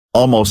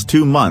Almost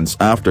 2 months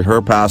after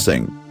her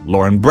passing,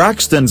 Lauren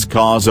Braxton's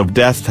cause of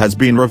death has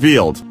been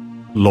revealed.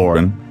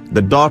 Lauren,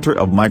 the daughter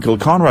of Michael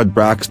Conrad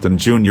Braxton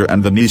Jr.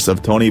 and the niece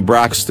of Toni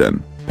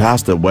Braxton,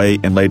 passed away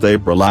in late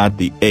April at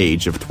the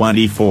age of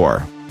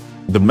 24.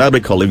 The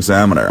medical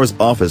examiner's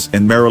office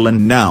in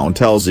Maryland now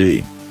tells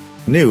E!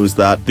 News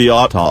that the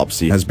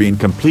autopsy has been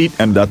complete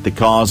and that the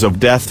cause of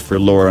death for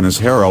Lauren is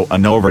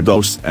heroin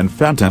overdose and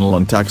fentanyl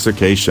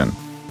intoxication.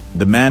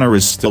 The manner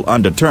is still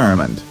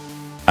undetermined.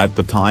 At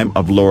the time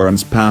of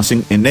Lauren's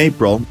passing in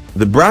April,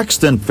 the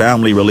Braxton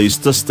family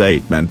released a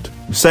statement,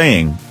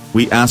 saying,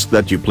 "We ask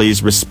that you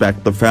please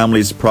respect the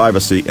family's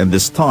privacy in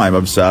this time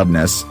of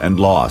sadness and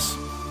loss."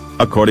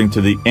 According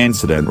to the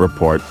incident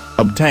report,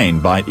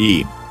 obtained by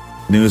E!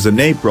 News in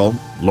April,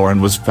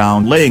 Lauren was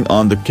found laying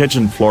on the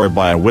kitchen floor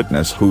by a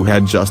witness who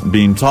had just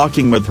been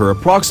talking with her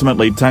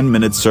approximately 10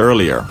 minutes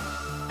earlier.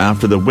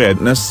 After the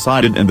witness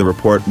cited in the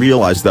report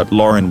realized that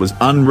Lauren was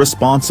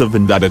unresponsive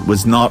and that it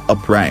was not a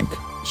prank,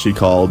 she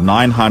called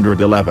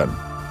 911.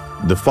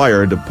 The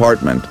fire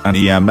department and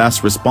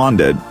EMS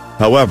responded.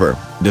 However,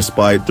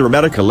 despite their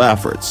medical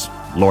efforts,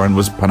 Lauren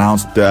was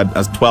pronounced dead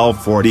at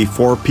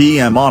 12:44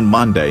 p.m. on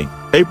Monday,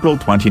 April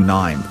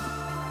 29.